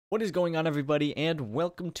What is going on, everybody, and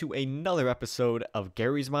welcome to another episode of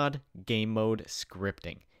Garry's Mod Game Mode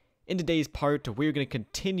Scripting. In today's part, we're going to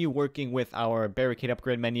continue working with our Barricade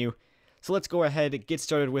upgrade menu. So let's go ahead and get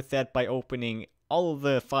started with that by opening all of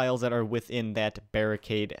the files that are within that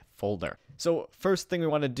Barricade folder. So first thing we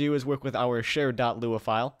want to do is work with our share.lua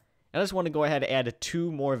file. And I just want to go ahead and add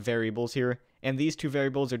two more variables here. And these two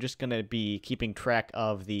variables are just going to be keeping track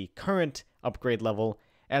of the current upgrade level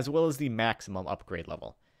as well as the maximum upgrade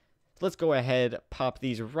level. Let's go ahead, pop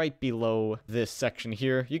these right below this section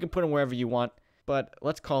here. You can put them wherever you want, but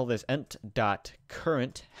let's call this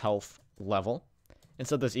ent.current health level. And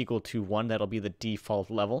set this equal to 1, that'll be the default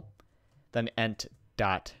level. Then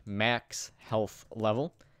ent.max health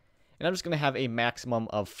level. And I'm just going to have a maximum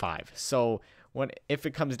of 5. So if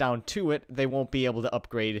it comes down to it, they won't be able to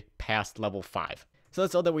upgrade past level 5. So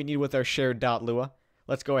that's all that we need with our shared.lua.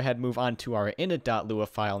 Let's go ahead and move on to our init.lua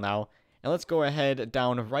file now. And let's go ahead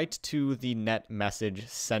down right to the net message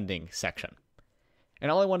sending section.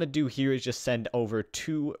 And all I want to do here is just send over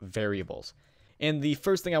two variables. And the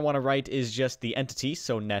first thing I want to write is just the entity,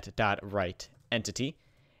 so net.write entity.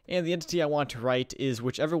 And the entity I want to write is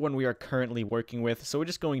whichever one we are currently working with, so we're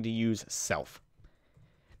just going to use self.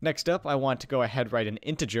 Next up, I want to go ahead and write an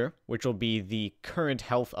integer, which will be the current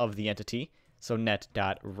health of the entity, so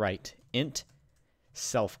net.write int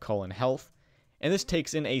self:health. And this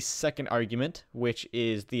takes in a second argument, which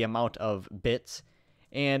is the amount of bits.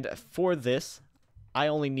 And for this, I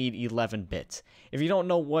only need 11 bits. If you don't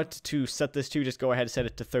know what to set this to, just go ahead and set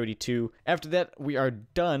it to 32. After that, we are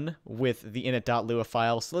done with the init.lua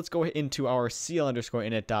file. So let's go into our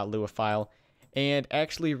cl_init.lua file and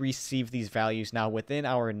actually receive these values now within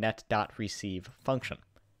our net.receive function.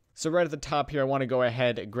 So right at the top here, I want to go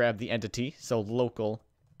ahead and grab the entity, so local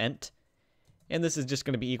ent. And this is just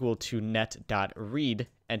going to be equal to net.read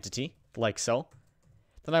entity, like so.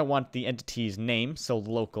 Then I want the entity's name, so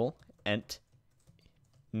local ent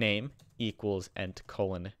name equals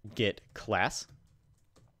ent::get class.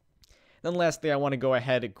 Then lastly, I want to go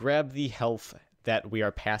ahead and grab the health that we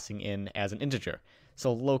are passing in as an integer.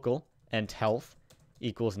 So local ent health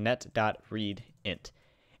equals net.read int.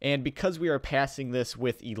 And because we are passing this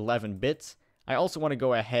with 11 bits, I also want to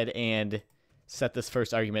go ahead and set this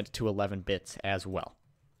first argument to 11 bits as well.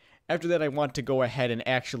 After that, I want to go ahead and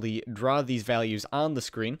actually draw these values on the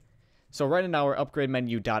screen. So right in our upgrade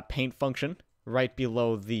menu.paint function, right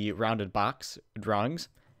below the rounded box drawings,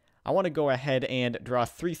 I want to go ahead and draw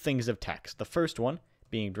three things of text. The first one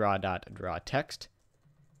being draw.drawText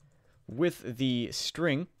with the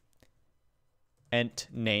string ent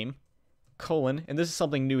name colon, and this is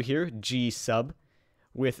something new here, g sub,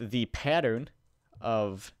 with the pattern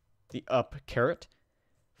of the up caret,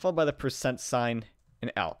 followed by the %sign and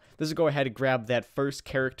L. This will go ahead and grab that first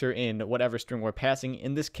character in whatever string we're passing,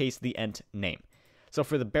 in this case the ent name. So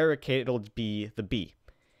for the barricade, it'll be the B.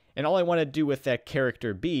 And all I want to do with that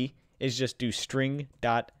character B is just do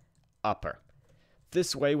string.upper.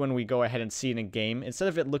 This way, when we go ahead and see it in game, instead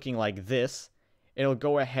of it looking like this, it'll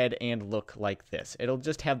go ahead and look like this. It'll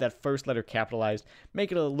just have that first letter capitalized,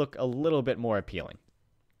 make it look a little bit more appealing.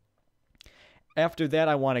 After that,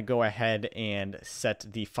 I want to go ahead and set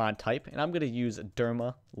the font type, and I'm going to use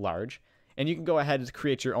Derma Large. And you can go ahead and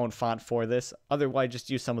create your own font for this. Otherwise, just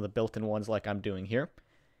use some of the built-in ones like I'm doing here.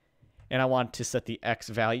 And I want to set the X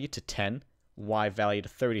value to 10, Y value to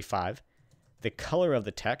 35. The color of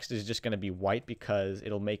the text is just going to be white because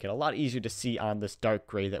it'll make it a lot easier to see on this dark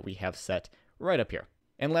gray that we have set right up here.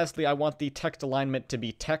 And lastly, I want the text alignment to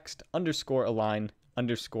be text_align_left.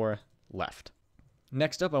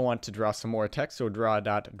 Next up, I want to draw some more text, so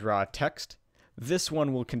draw.drawText. This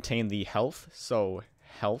one will contain the health, so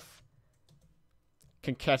health.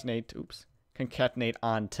 Concatenate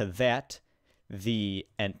onto that the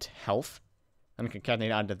ent health. And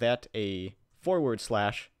concatenate onto that a /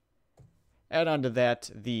 add onto that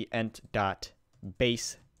the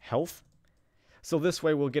ent.base health. So this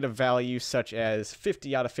way we'll get a value such as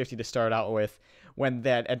 50 out of 50 to start out with. When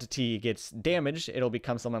that entity gets damaged, it'll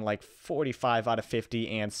become something like 45 out of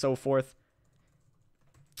 50 and so forth.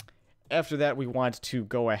 After that, we want to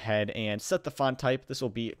go ahead and set the font type. This will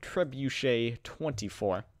be Trebuchet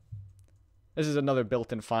 24. This is another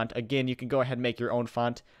built-in font. Again, you can go ahead and make your own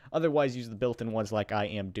font. Otherwise, use the built-in ones like I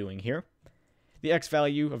am doing here. The X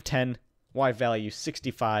value of 10, Y value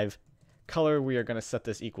 65. Color, we are going to set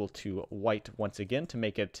this equal to white once again to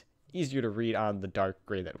make it easier to read on the dark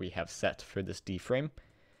gray that we have set for this D frame.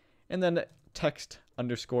 And then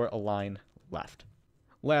text_align left.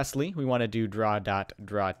 Lastly, we want to do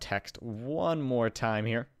draw.drawText one more time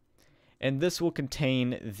here. And this will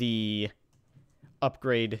contain the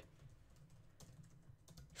upgrade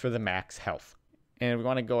for the max health. And we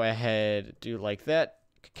want to go ahead, do like that,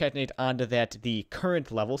 concatenate onto that the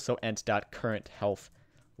current level, so ent.current health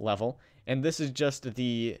level. And this is just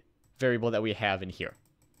the variable that we have in here.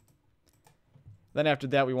 Then after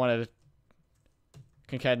that, we want to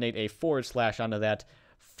concatenate a / onto that,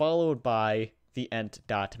 followed by the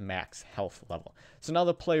ent.max health level. So now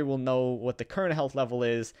the player will know what the current health level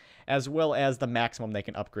is, as well as the maximum they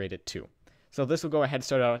can upgrade it to. So this will go ahead and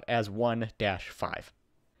start out as 1-5.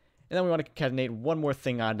 And then we want to concatenate one more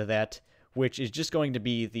thing onto that, which is just going to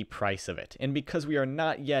be the price of it. And because we are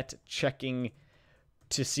not yet checking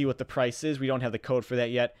to see what the price is, we don't have the code for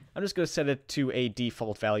that yet, I'm just going to set it to a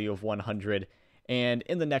default value of 100. And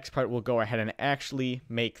in the next part, we'll go ahead and actually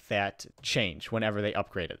make that change whenever they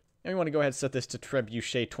upgrade it. And we want to go ahead and set this to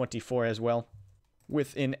trebuchet 24 as well,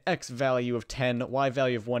 with an X value of 10, Y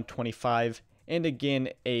value of 125, and again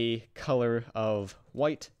a color of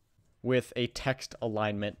white with a text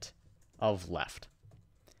alignment of left.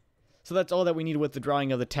 So that's all that we need with the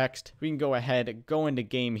drawing of the text. We can go ahead, go into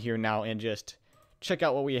game here now, and just check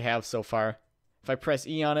out what we have so far. If I press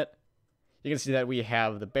E on it, you can see that we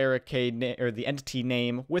have the barricade, or the entity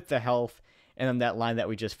name with the health, and then that line that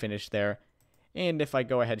we just finished there. And if I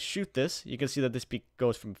go ahead and shoot this, you can see that this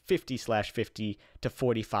goes from 50/50 to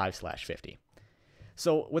 45/50.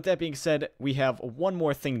 So with that being said, we have one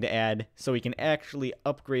more thing to add so we can actually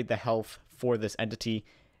upgrade the health for this entity,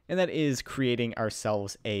 and that is creating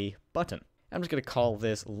ourselves a button. I'm just going to call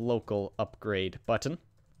this local upgrade button.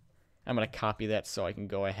 I'm going to copy that so I can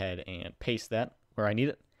go ahead and paste that where I need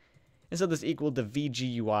it. And so this equal to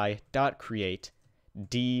vgui.create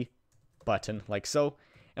d button, like so.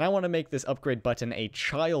 And I want to make this upgrade button a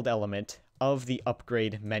child element of the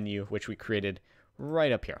upgrade menu, which we created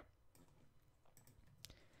right up here.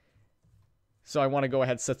 So I want to go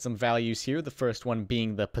ahead and set some values here, the first one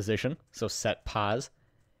being the position, so set pos.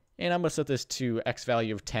 And I'm going to set this to X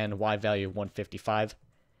value of 10, Y value of 155.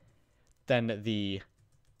 Then the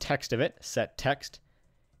text of it, set text,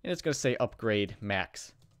 and it's going to say upgrade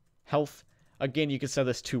max health. Again, you can set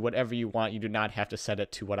this to whatever you want. You do not have to set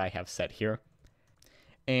it to what I have set here.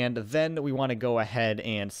 And then we want to go ahead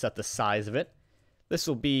and set the size of it. This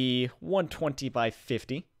will be 120 by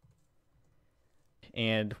 50.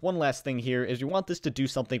 And one last thing here is we want this to do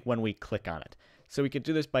something when we click on it. So we could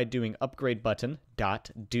do this by doing upgrade button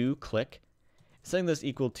dot do click, setting this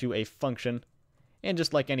equal to a function, and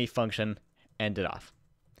just like any function, end it off.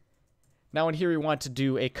 Now in here we want to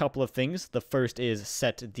do a couple of things. The first is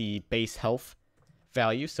set the base health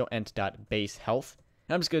value, so ent.base health.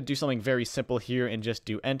 And I'm just going to do something very simple here and just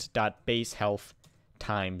do ent.base health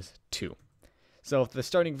times 2. So if the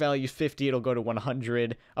starting value is 50, it'll go to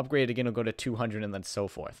 100. Upgrade again, it'll go to 200, and then so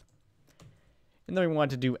forth. And then we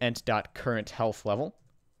want to do ent.current health level.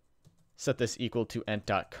 Set this equal to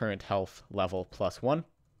ent.current health level plus 1.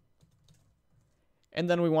 And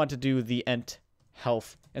then we want to do the ent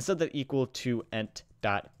health and set that equal to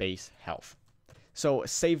ent.base health. So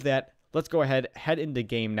save that. Let's go ahead, head into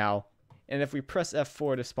game now. And if we press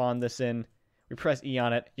F4 to spawn this in, we press E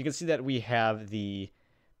on it, you can see that we have the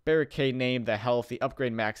barricade name, the health, the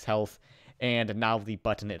upgrade max health, and now the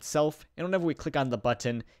button itself. And whenever we click on the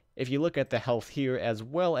button, if you look at the health here as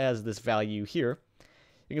well as this value here,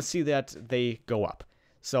 you can see that they go up.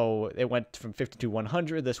 So it went from 50 to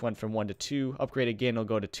 100, this went from 1 to 2, upgrade again, it'll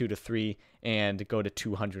go to 2 to 3, and go to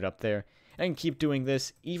 200 up there. And keep doing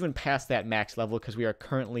this even past that max level because we are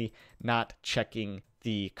currently not checking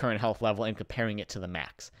the current health level and comparing it to the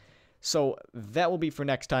max. So that will be for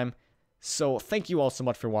next time. So thank you all so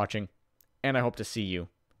much for watching, and I hope to see you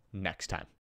next time.